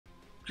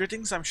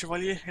Greetings, I'm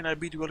Chevalier and I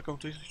bid you welcome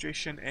to the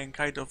situation and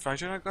guide of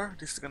Vijayanagar.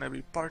 This is gonna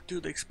be part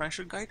 2, the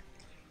expansion guide.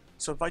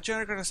 So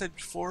Vijayanagar, as I said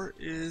before,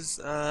 is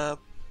a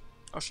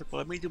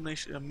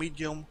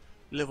medium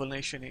level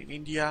nation in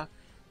India.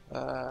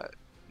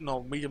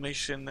 No, medium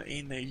nation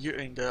in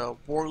the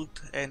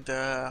world and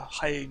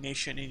high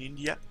nation in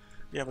India.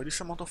 They have a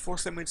decent amount of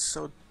force limits,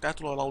 so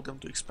that will allow them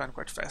to expand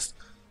quite fast.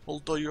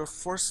 Although your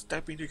first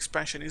step into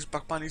expansion is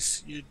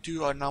Bahmanis, you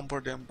do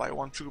outnumber them by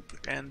one troop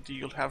and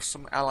you'll have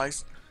some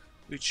allies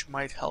which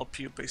might help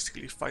you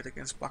basically fight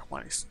against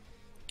Bahmanis.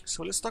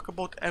 So let's talk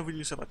about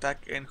avenues of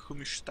attack and whom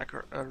you should attack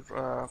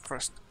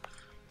first.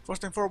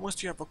 First and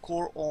foremost, you have a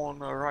core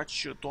on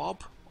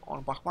Raj-Doab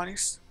on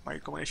Bahmanis. My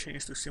recommendation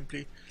is to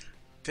simply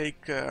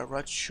take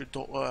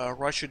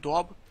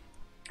Raj-Doab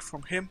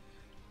from him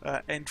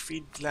and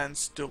feed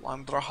lands to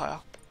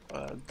Andraha,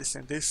 this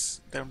and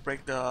this, then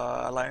break the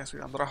alliance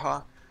with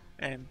Andraha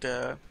and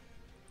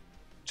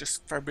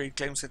just fabricate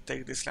claims and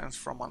take these lands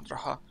from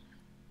Andraha.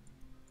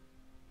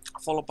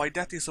 Followed by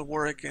that is a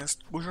war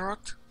against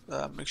Gujarat.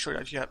 Make sure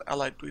that you have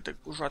allied with the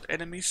Gujarat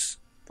enemies.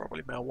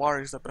 Probably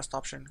Mewar is the best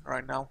option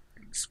right now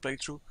in this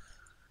playthrough.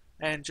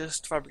 And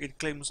just fabricate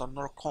claims on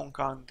North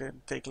Konkan,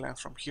 then take land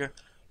from here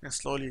and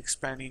slowly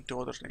expand into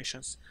other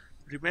nations.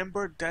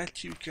 Remember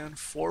that you can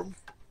form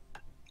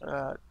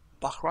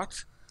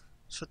Bharat,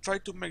 so try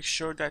to make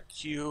sure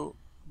that you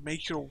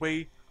make your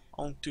way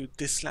onto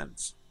these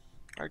lands.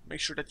 Right?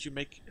 Make sure that you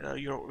make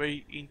your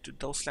way into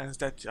those lands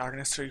that are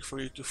necessary for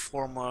you to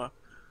form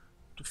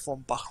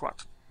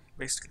Bharat,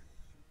 basically.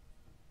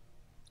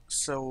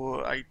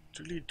 So I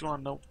really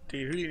don't know.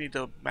 They really need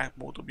a map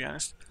mode, to be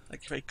honest.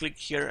 Like if I click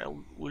here, it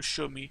will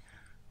show me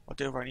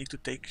whatever I need to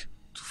take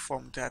to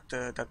form that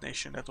that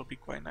nation. That will be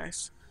quite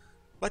nice.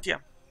 But yeah,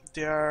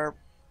 they are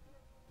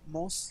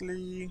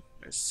mostly,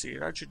 let's see,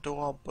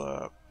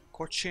 Rajdoab,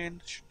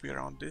 Cochin should be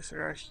around this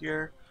area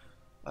here.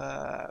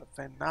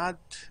 Venad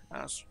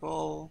as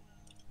well.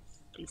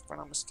 If I'm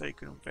not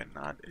mistaken,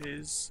 Venad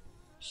is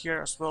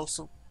here as well.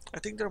 So I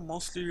think they're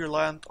mostly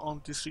reliant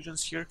on these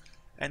regions here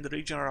and the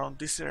region around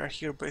this area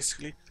here,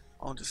 basically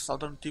on the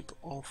southern tip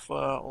of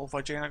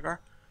Vijayanagar.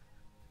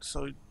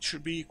 So it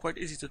should be quite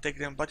easy to take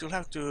them, but you'll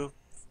have to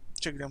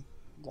check them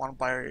one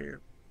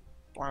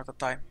at a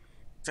time.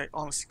 I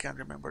honestly can't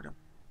remember them.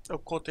 Oh,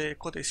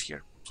 Kote is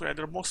here. So yeah,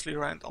 they're mostly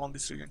reliant on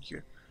this region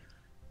here.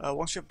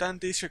 Once you've done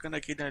this, you're gonna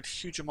get a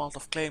huge amount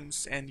of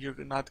claims, and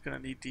you're not gonna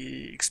need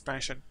the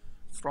expansion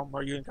from,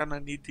 or you're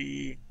gonna need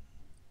the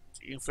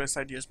influence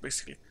ideas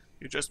basically.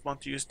 You just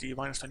want to use the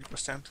minus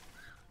 20%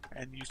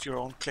 and use your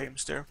own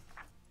claims there.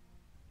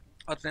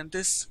 Other than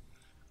this,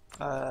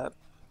 try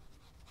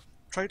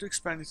to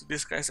expand into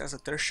these guys as a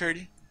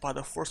tertiary, but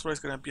the first war is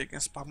going to be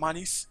against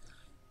Bahmanis,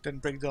 then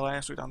break the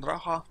alliance with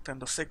Andraha, then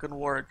the second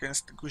war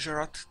against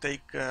Gujarat,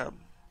 take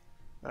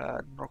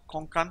North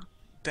Konkan,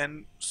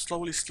 then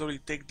slowly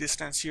take these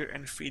lands here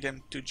and feed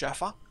them to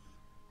Jaffa.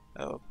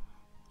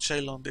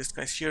 Chill on these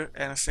guys here,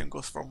 and the same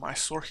goes for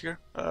Mysore here,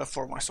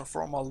 for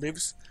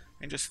Maldives,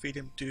 and just feed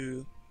him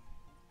to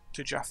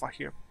Jaffa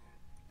here.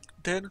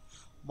 Then,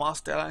 once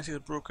the alliance is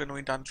broken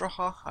with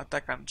Andraha,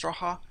 attack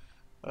Andraha,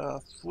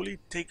 fully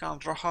take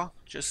Andraha,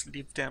 just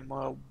leave them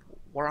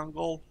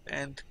Warangal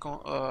and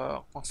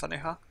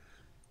Constaneja,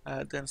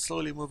 then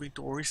slowly moving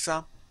to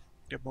Orissa,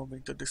 they're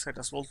moving to this side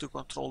as well to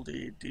control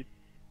the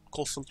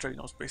coastal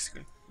terminals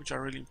basically, which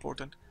are really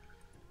important.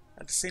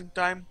 At the same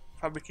time,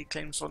 fabricate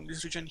claims on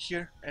this region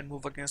here and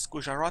move against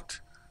Gujarat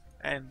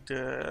and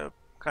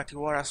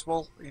Kathiawar as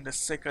well in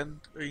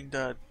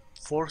the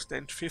fourth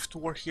and fifth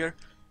war here.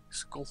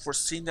 So go for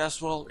Sindh as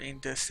well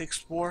in the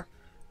sixth war.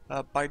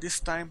 By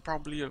this time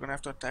probably you're gonna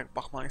have to attack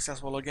Bahmanis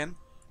as well again.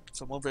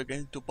 So move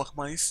again to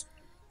Bahmanis.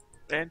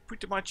 And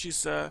pretty much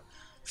is a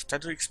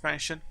standard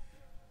expansion.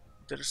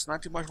 There's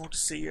nothing much more to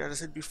say. As I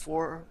said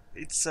before,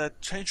 it's a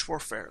trench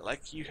warfare.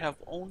 Like you have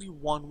only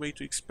one way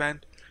to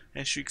expand,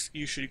 and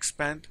you should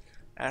expand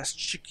as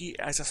cheeky,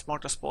 as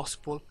smart as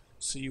possible,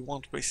 so you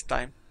won't waste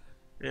time.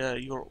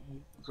 Your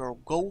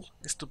goal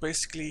is to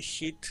basically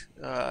hit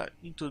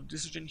into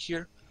this region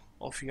here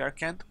of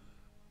Yarkand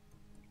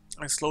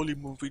and slowly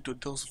move into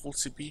those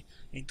Volcibi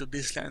into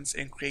these lands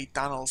and create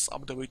tunnels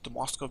up the way to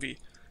Muscovy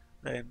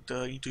and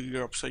into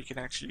Europe, so you can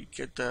actually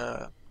get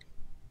the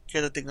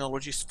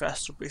technologies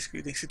faster,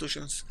 basically the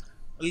institutions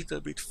a little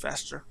bit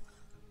faster.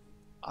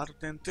 Other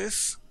than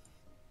this,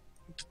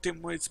 the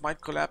Timurids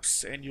might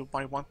collapse and you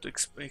might want to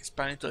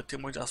expand into the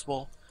Timurids as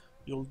well.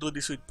 You'll do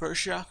this with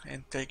Persia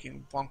and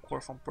taking one core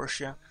from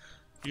Persia.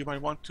 You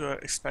might want to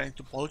expand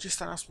into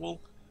Balochistan as well,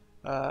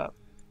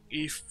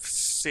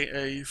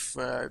 if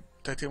the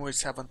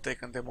Timurids haven't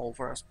taken them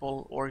over as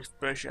well, or if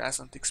Persia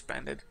hasn't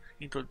expanded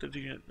into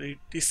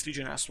this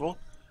region as well.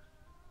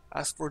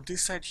 As for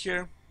this side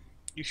here,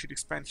 you should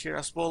expand here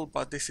as well,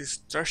 but this is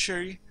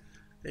tertiary.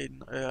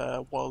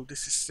 While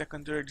this is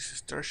secondary, this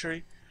is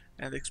tertiary,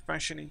 and the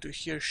expansion into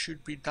here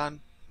should be done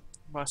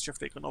once you've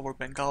taken over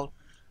Bengal,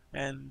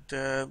 and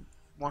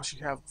once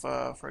you have,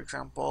 for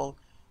example,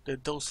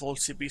 those whole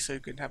CB, so you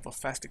can have a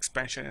fast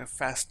expansion and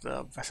fast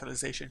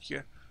vassalization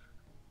here.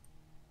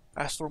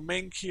 As for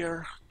Meng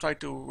here, try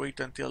to wait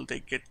until they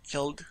get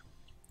killed,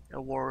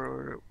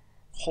 or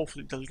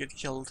hopefully they'll get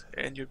killed,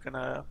 and you're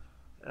gonna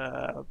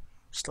uh,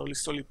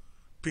 slowly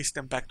piece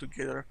them back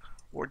together,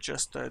 or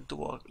just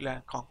do a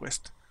land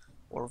conquest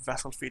or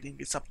vassal feeding.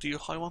 It's up to you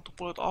how you want to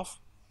pull it off.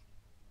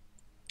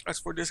 As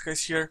for this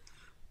guys here,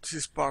 this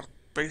is part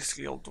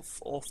basically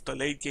of the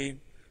late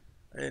game,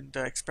 and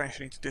the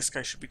expansion into this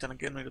guy should be done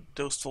again with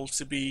those full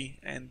CB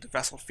and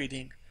vassal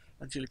feeding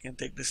until you can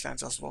take these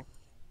lands as well.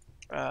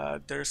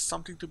 There's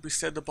something to be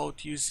said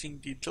about using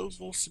the those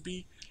full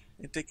CB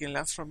and taking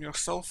lands from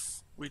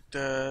yourself with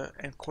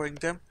and coring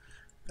them.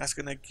 That's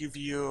gonna give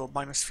you a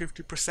minus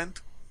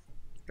 50%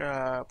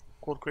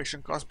 core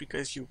creation cost,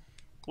 because you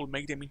will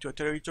make them into a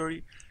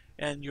territory,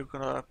 and you're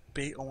gonna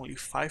pay only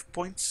 5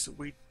 points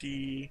with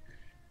the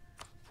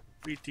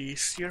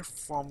seer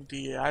from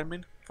the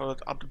admin. For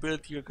that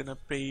updability, you're gonna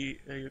pay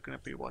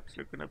what?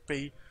 You're gonna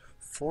pay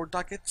 4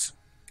 ducats,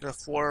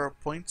 4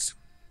 points,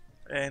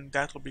 and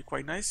that will be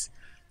quite nice.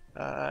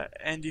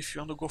 And if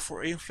you want to go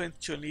for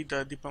influence, you'll need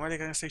the diplomatic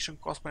organization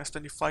cost minus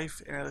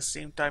 25, and at the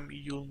same time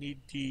you'll need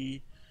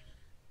the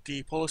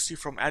policy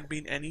from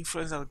admin and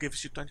influence that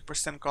gives you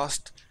 20%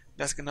 cost.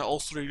 That's gonna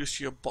also reduce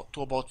you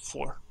to about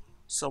 4.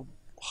 So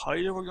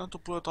however you want to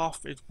pull it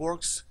off, it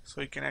works.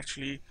 So you can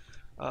actually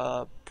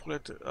pull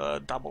it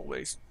double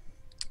ways.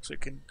 So you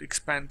can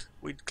expand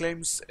with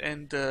claims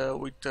and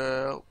with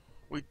the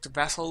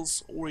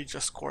vassals, or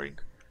just scoring.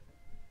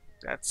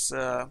 That's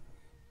those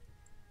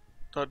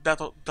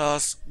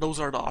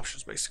are the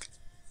options basically.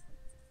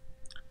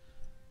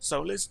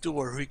 So let's do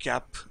a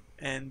recap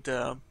and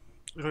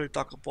really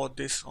talk about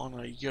this on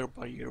a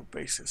year-by-year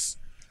basis.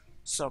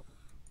 So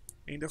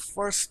in the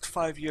first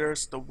 5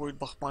 years, the war with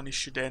Bahmani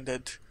should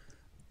ended.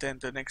 Then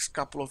the next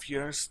couple of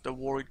years, the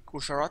war with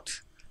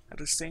Gujarat. At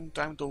the same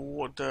time,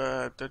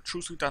 the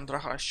truce with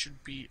Andraha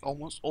should be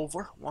almost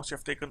over once you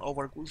have taken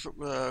over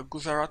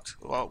Gujarat.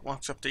 Well,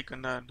 once you have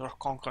taken North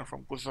Konkan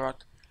from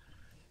Gujarat.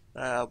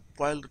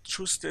 While the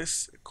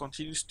truce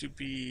continues to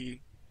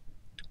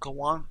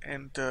go on,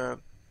 and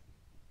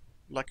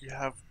like you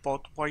have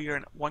about 1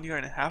 year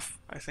and a half,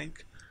 I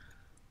think,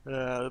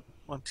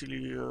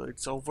 until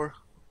it's over.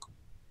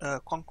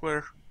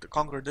 Conquer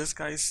these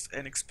guys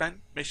and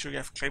expand. Make sure you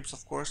have claims,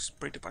 of course,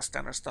 pretty much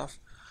standard stuff.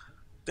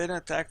 Then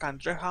attack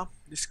Andreha.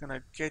 This is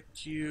gonna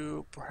get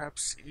you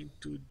perhaps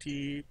into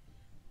the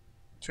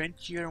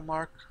 20-year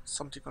mark,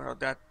 something around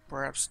that,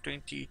 perhaps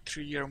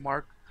 23-year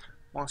mark,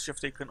 once you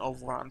have taken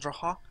over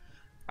Andreha.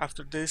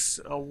 After this,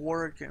 a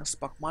war against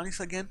Bakhmanis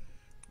again,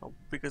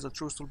 because the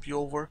truce will be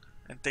over,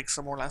 and take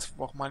some more lands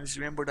for Bakhmanis.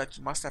 Remember that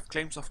you must have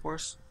claims, of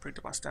course,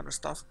 pretty much standard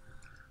stuff.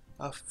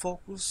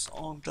 Focus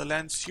on the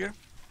lands here,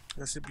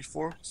 as I said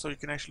before, so you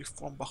can actually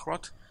form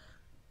Bakhrat.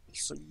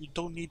 So you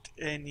don't need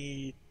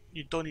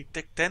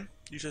tech 10,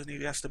 you just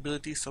need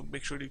stability, so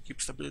make sure you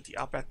keep stability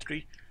up at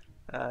 3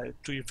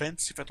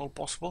 events if at all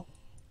possible.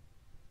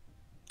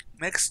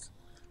 Next,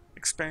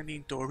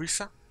 expanding to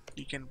Orissa.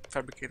 You can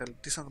fabricate a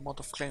decent amount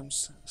of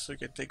claims so you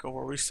can take over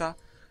Orissa,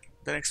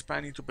 then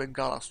expand into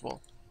Bengal as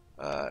well.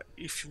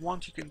 If you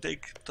want, you can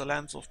take the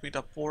lands of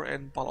Midapur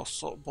and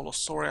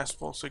Bolosore as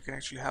well, so you can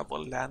actually have a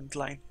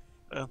landline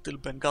until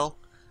Bengal,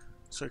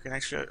 so you can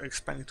actually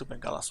expand into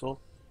Bengal as well.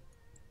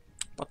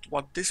 But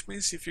what this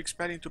means, if you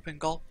expand into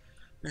Bengal,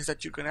 means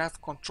that you're gonna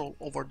have control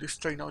over this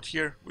train out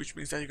here, which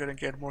means that you're gonna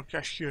get more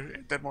cash here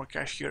and then more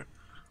cash here.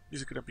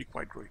 This is gonna be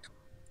quite great.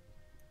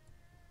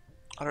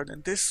 Other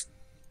than this,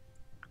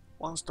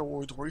 once the war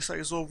with Orissa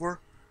is over,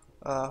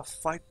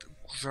 fight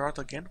Gujarat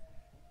again,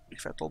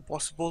 if at all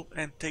possible,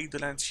 and take the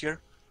lands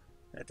here,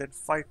 and then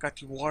fight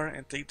Kathiawar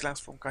and take lands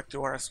from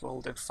Kathiawar as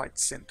well, then fight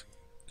Sindh.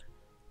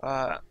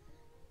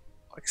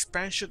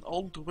 Expansion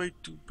all the way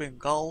to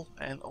Bengal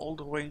and all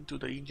the way into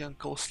the Indian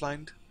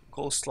coastline,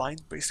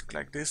 basically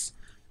like this,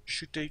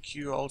 should take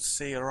you, I would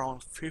say,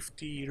 around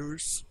 50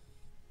 years.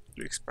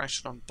 Do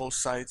expansion on both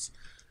sides.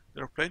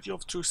 There are plenty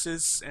of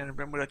truces, and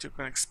remember that you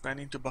can expand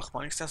into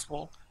Bakhmanis as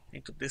well,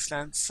 into this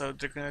land, so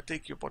they're gonna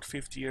take you about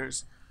 50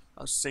 years,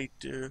 I would say,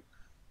 to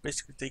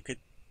basically take a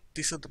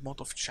decent amount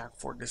of chunk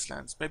for these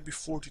lands, maybe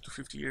 40 to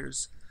 50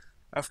 years.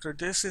 After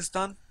this is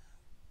done,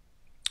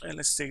 and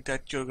let's say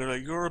that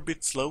you're a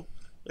bit slow,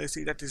 let's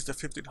say that is the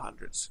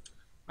 1500s,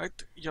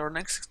 right? Your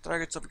next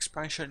targets of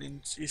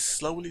expansion is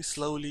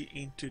slowly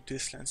into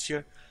this lands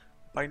here.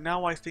 By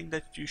now I think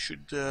that you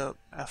should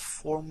have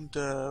formed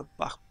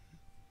Bakhrat,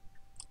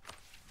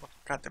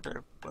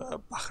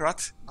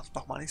 not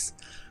Bakhmanis,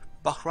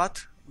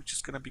 Bakhrat, which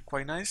is gonna be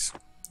quite nice.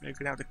 You're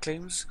gonna have the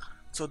claims,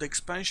 so the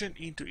expansion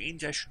into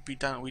India should be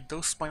done with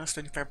those minus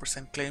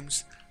 25%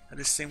 claims. At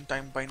the same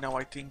time, by now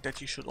I think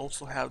that you should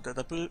also have that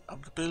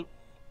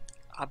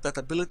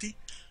ability,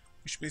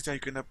 which means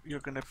that you're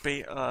gonna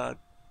pay a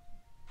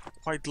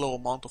quite low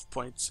amount of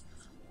points.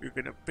 You're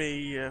gonna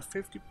pay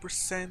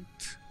 50%,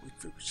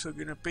 so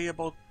you're gonna pay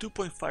about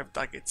 2.5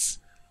 ducats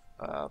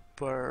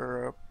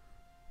per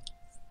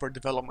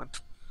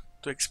development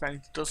to expand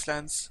into those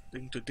lands,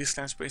 into these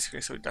lands basically,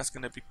 so that's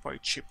gonna be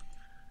quite cheap.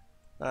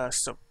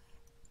 So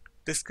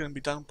This can be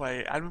done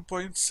by admin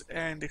points,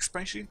 and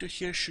expansion into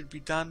here should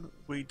be done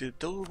with the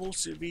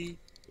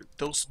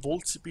those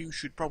Volt CB you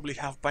should probably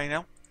have by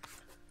now,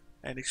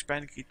 and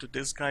expanding it to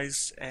these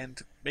guys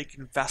and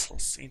making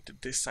vassals into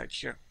this side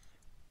here.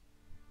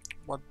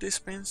 What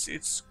this means,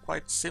 it's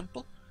quite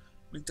simple.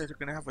 It means that you're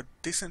gonna have a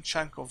decent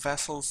chunk of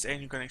vassals,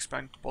 and you're gonna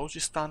expand to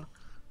Balochistan,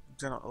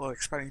 then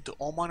expanding to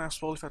Oman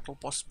as well if at all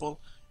possible.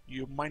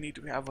 You might need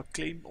to have a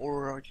claim,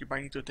 or you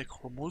might need to take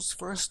Hormuz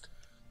first,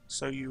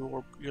 so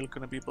you're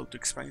gonna be able to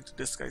expand into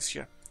these guys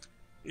here.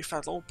 If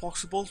at all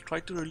possible, try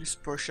to release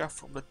Persia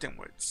from the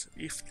Timurids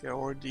if they're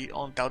already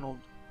down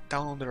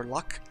on their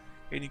luck,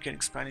 and you can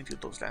expand into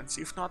those lands.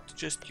 If not,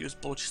 just use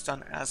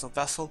Balochistan as a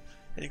vassal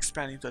and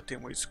expand into the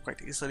Timurids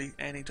quite easily,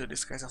 and into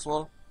these guys as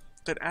well.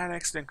 Then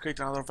annex, then create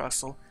another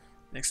vassal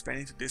and expand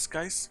into these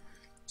guys.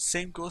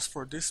 Same goes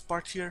for this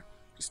part here.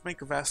 Just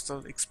make a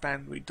vassal,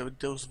 expand with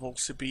those Vol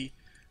CB,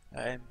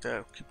 and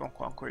keep on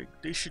conquering.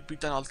 This should be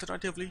done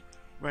alternatively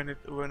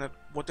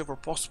whatever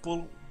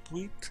possible,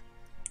 with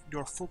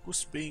your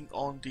focus being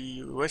on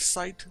the west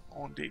side,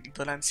 on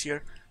the lands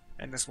here,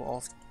 and as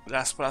well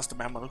as the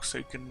Mamelukes,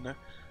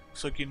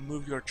 so you can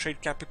move your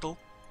trade capital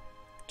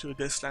to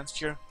this lands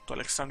here, to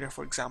Alexandria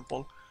for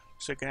example,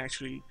 so you can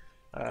actually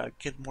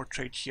get more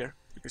trade here,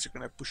 because you're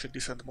gonna push a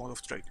decent amount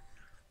of trade.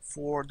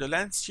 For the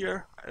lands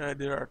here,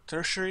 there are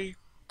tertiary,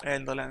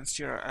 and the lands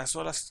here as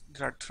well as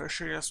there are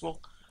tertiary as well,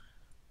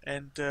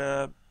 and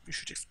you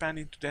should expand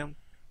into them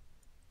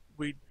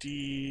with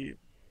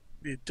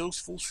those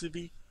full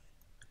CV.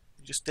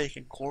 Just take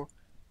in core,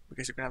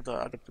 because you can have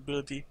the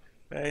adaptability,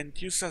 and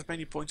use as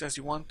many points as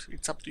you want.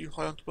 It's up to you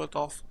how you want to build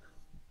off,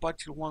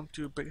 but you want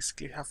to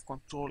basically have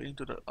control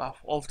into the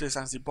of the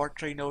Zanzibar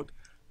trade node,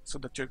 so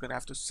that you're gonna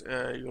have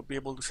to you'll be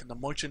able to send a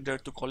merchant there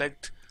to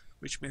collect,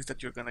 which means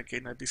that you're gonna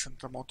gain a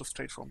decent amount of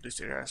trade from this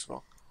area as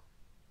well.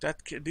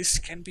 This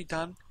can be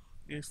done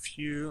if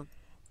you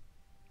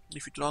do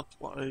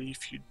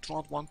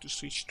not want to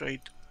switch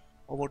trade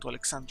over to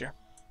Alexandria,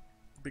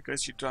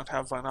 because you don't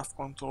have enough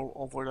control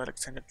over the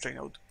Alexandria trade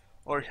node,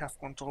 or you have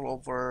control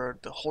over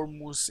the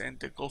Hormuz and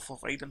the Gulf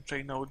of Aden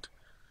trade node,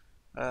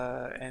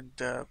 and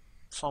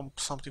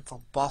something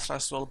from Basra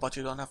as well, but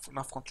you don't have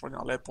enough control in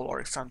Aleppo or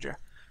Alexandria.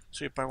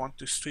 So you might want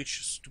to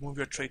switch to move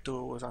your trade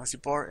to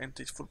Zanzibar and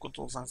take full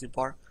control of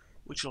Zanzibar,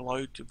 which will allow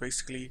you to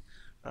basically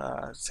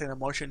send a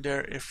merchant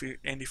there.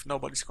 If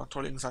nobody's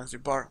controlling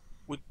Zanzibar,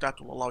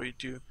 that will allow you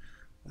to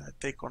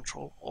take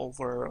control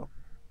over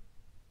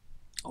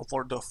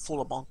the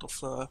full amount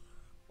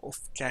of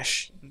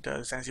cash in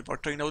the Zanzibar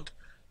trade node.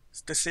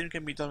 The same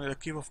can be done with the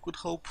Cape of Good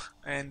Hope,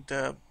 and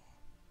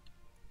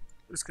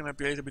it's gonna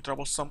be a little bit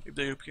troublesome if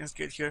the Europeans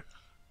get here,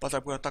 but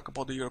I'm gonna talk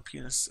about the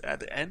Europeans at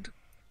the end.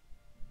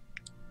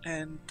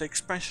 And the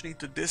expansion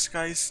into this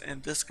guys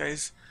and this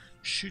guys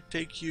should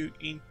take you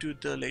into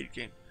the late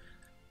game.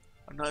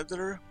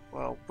 Another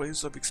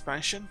ways of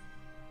expansion,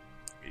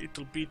 it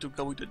will be to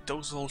go with the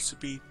dose whole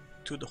CP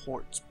to the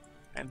hordes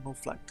and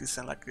move like this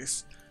and like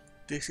this.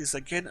 This is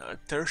again a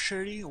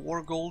tertiary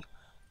war goal,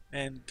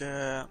 and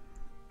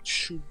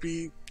should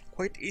be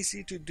quite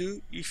easy to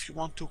do if you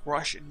want to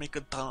rush and make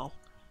a tunnel.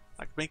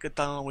 Like make a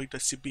tunnel with the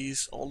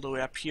CBs all the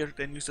way up here,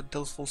 then use the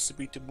Delphi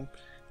CB to move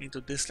into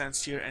this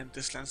lands here and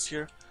this lands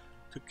here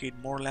to gain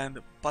more land.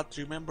 But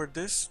remember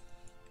this,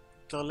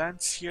 the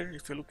lands here,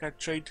 if you look at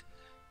trade,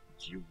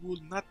 you will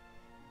not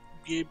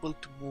be able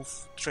to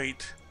move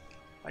trade.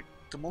 Like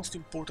the most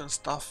important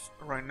stuff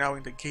right now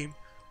in the game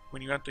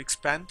when you want to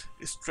expand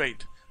is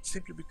trade,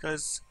 simply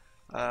because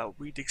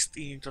with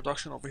the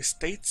introduction of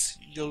estates,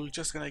 you're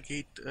gonna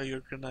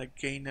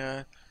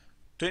gain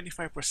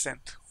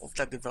 25% of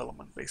that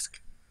development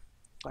basically.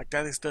 Like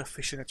that is the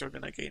efficiency that you're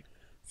gonna gain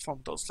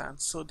from those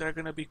lands, so they're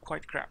gonna be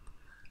quite crap.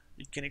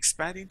 You can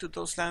expand into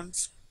those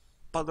lands,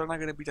 but they're not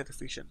gonna be that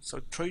efficient, so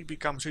trade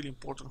becomes really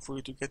important for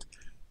you to get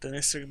the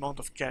necessary amount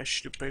of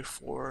cash to pay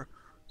for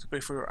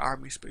your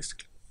armies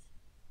basically.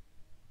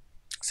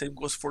 Same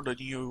goes for the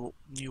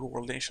new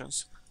world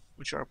nations,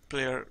 which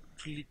play a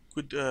really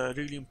good,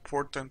 really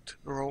important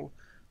role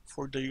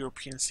for the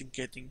Europeans in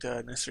getting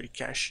the necessary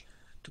cash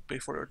to pay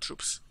for their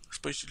troops,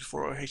 especially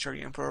for a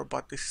HRE Emperor,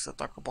 but this is a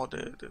talk about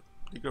the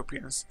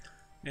Europeans,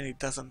 and it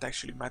doesn't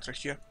actually matter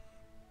here.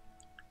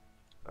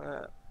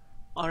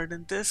 Other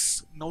than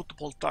this,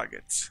 notable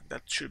targets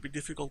that should be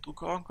difficult to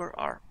conquer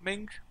are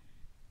Ming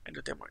and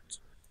the Timurids.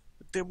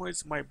 The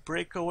Timurids might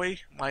break away,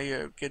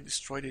 might get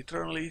destroyed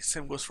eternally,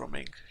 same goes for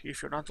Ming.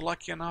 If you're not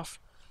lucky enough,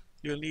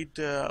 you'll need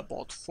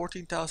about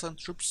 14,000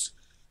 troops.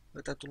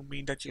 That will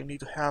mean that you'll need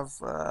to have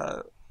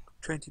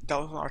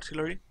 20,000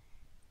 artillery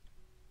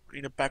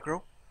in the back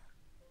row,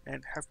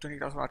 and have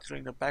 20,000 artillery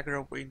in the back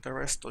row. In the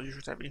rest, you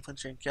should have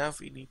infantry and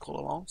cav in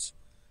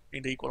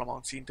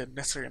the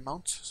necessary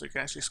amounts, so you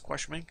can actually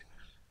squash Ming.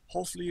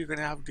 Hopefully you're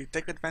gonna have the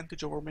tech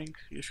advantage over Ming.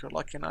 If you're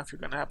lucky enough, you're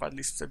gonna have at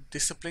least a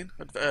discipline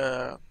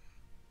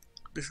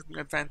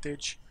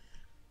advantage,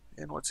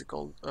 and what's it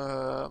called?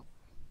 I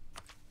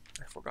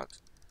forgot.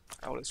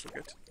 I always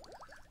forget.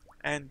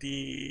 And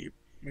the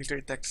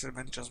military tax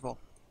advantage as well.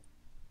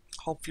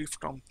 hopefully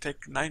from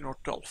Tech 9 or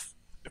 12,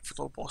 if at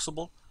all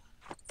possible.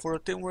 For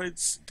the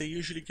Timurids, they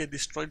usually get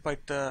destroyed by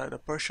the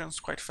Persians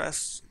quite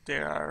fast.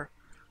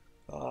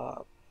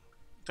 Uh,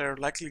 they're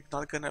likely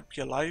not gonna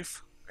be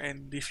alive,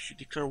 and if you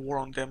declare war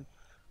on them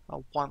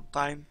one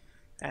time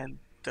and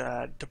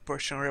the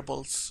Persian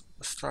rebels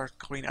start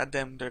going at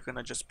them, they're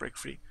gonna just break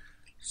free.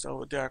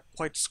 So they are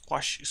quite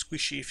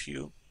squishy if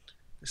you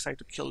decide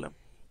to kill them.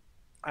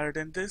 Other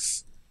than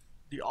this,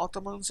 the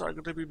Ottomans are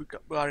gonna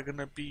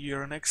be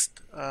your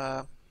next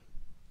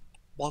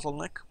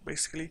bottleneck,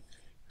 basically,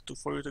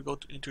 for you to go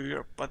into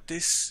Europe. But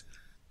this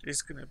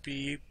is gonna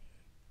be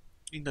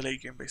in the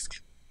late game, basically.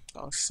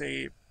 I'll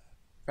say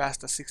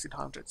past the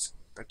 1600s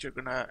that you're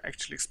gonna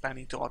actually expand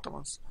into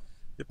Ottomans,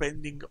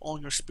 depending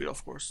on your speed,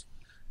 of course.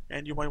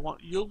 And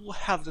you'll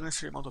have the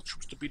necessary amount of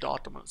troops to beat the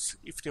Ottomans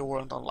if they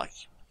weren't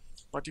unlucky.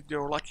 But if they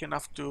were lucky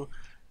enough to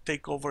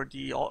take over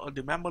the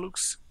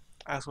Mamelukes,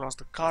 as well as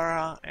the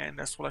Kara,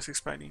 and as well as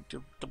expand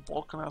into the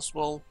Balkan as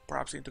well,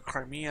 perhaps into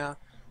Crimea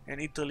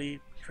and Italy,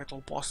 if at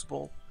all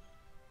possible,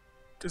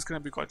 it's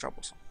gonna be quite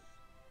troublesome.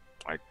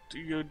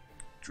 You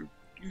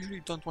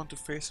usually don't want to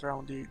face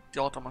around the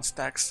Ottoman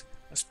stacks,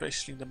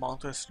 especially in the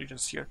mountainous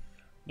regions here,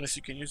 unless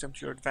you can use them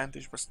to your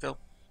advantage, but still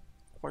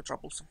quite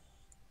troublesome.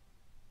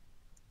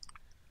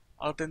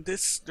 Other than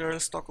this,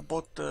 let's talk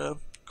about the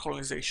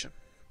colonization.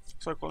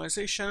 So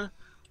colonization,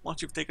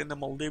 once you've taken the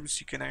Maldives,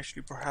 you can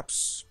actually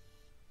perhaps,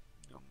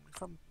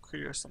 if I'm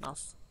curious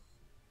enough,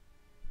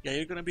 yeah,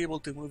 you're gonna be able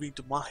to move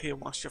into Mahé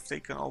once you've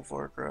taken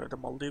over the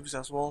Maldives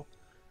as well,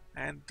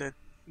 and then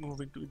move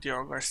into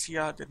Diego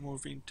Garcia, then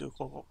move into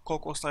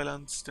Cocos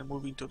Islands, then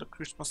move into the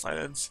Christmas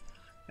Islands,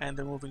 and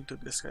then moving to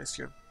this guys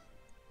here.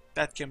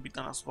 That can be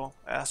done as well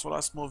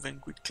as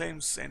moving with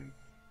claims and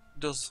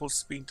those full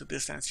speed to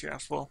this lands here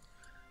as well.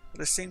 At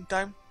the same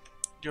time,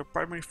 your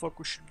primary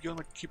focus should be on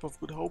the Keep of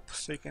Good Hope,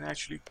 so you can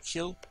actually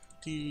kill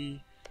the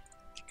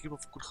Keep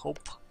of Good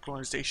Hope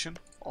colonization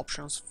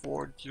options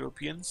for the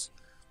Europeans,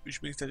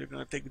 which means that you're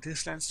gonna take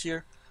these lands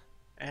here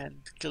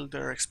and kill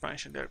their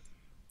expansion there,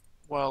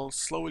 while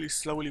slowly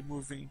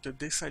moving to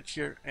this side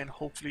here and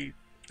hopefully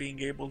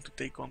being able to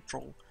take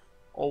control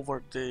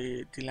over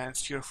the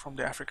lands here from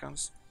the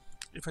Africans,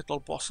 if at all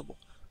possible.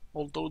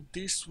 Although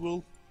this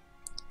will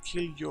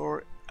kill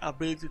your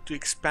ability to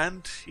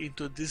expand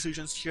into these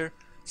regions here,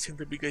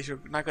 simply because you're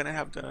not gonna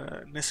have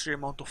the necessary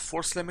amount of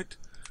force limit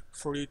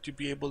for you to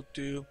be able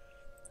to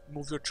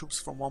move your troops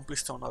from one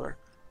place to another.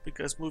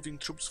 Because moving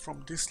troops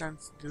from this land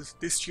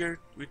this year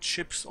with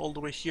ships all the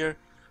way here,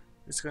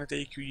 it's gonna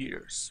take you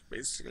years,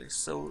 basically.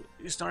 So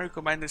it's not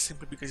recommended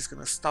simply because it's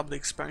gonna stop the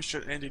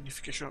expansion and the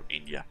unification of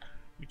India,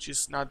 which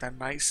is not that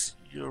nice.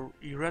 You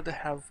rather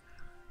have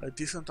a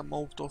decent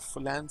amount of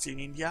lands in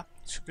India,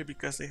 simply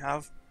because they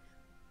have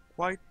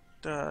quite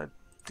a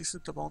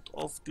decent amount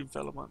of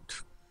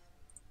development.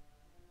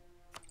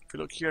 If you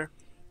look here,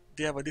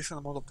 they have a decent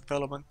amount of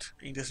development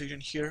in this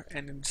region here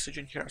and in this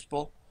region here as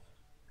well,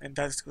 and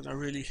that's gonna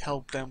really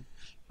help them,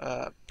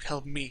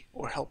 help me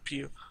or help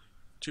you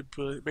to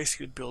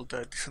basically build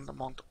a decent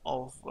amount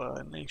of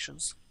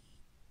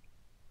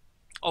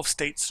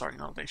states, sorry,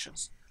 not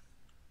nations.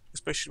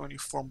 Especially when you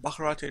form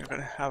Bharat and you're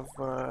gonna have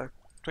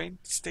 20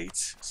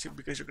 states,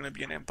 simply because you're gonna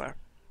be an empire.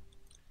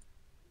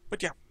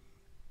 But yeah,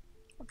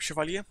 I'm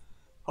Chevalier.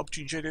 Hope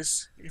you enjoyed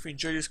this. If you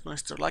enjoyed this,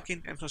 consider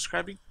liking and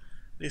subscribing.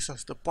 This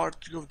was the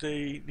part 2 of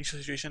the initial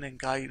situation and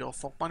guide of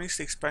Folkmanis,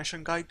 the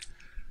expansion guide.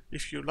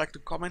 If you'd like to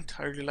comment,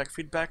 I really like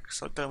feedback,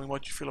 so tell me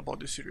what you feel about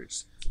this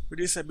series. With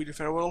this, I bid you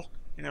farewell,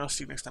 and I'll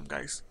see you next time,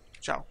 guys.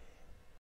 Ciao.